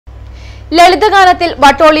ലളിതഗാനത്തിൽ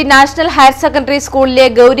Vattoli national higher secondary സ്കൂളിലെ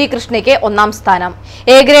ഗൗരി കൃഷ്ണയ്ക്ക് ഒന്നാം സ്ഥാനം.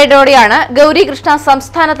 എ ഗ്രേഡോടെയാണ് ഗൗരി കൃഷ്ണ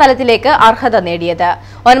സംസ്ഥാന തലത്തിലേക്ക് അർഹത നേടിയത്.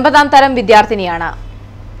 9ാം തരം വിദ്യാർത്ഥിനിയാണ്.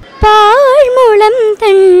 പാഴ്മുളം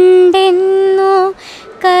തണ്ടെന്നു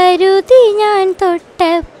കരുതി ഞാൻ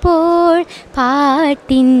തൊട്ടപ്പോൾ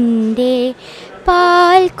പാട്ടിൻ്റെ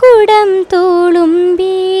പാൽക്കുടം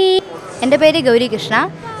തുളുമ്പി. എൻ്റെ പേര് ഗൗരി കൃഷ്ണ.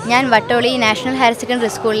 ഞാൻ വട്ടോളി നാഷണൽ ഹയർ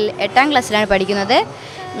സെക്കൻഡറി സ്കൂളിൽ 8ാം ക്ലാസ്സിലാണ് പഠിക്കുന്നത്.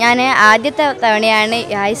 ഞാൻ ആദ്യത്തെ തവണയാണ്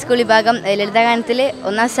ഹൈസ്കൂൾ വിഭാഗം ലളിതഗാനത്തിൽ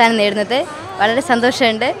 1ാം സ്ഥാനം നേടുന്നത്. വളരെ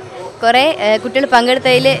സന്തോഷമുണ്ട്. കുറേ കുട്ടികൾ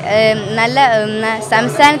പങ്കെടുത്തതിൽ നല്ല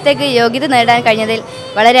സംസ്ഥാനത്തേക്ക് യോഗ്യത നേടാൻ കഴിഞ്ഞതിൽ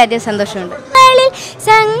വളരെയധികം സന്തോഷമുണ്ട്.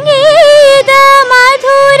 സംഗീത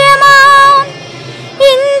മധുരമാ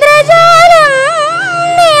ഇന്ദ്രജാ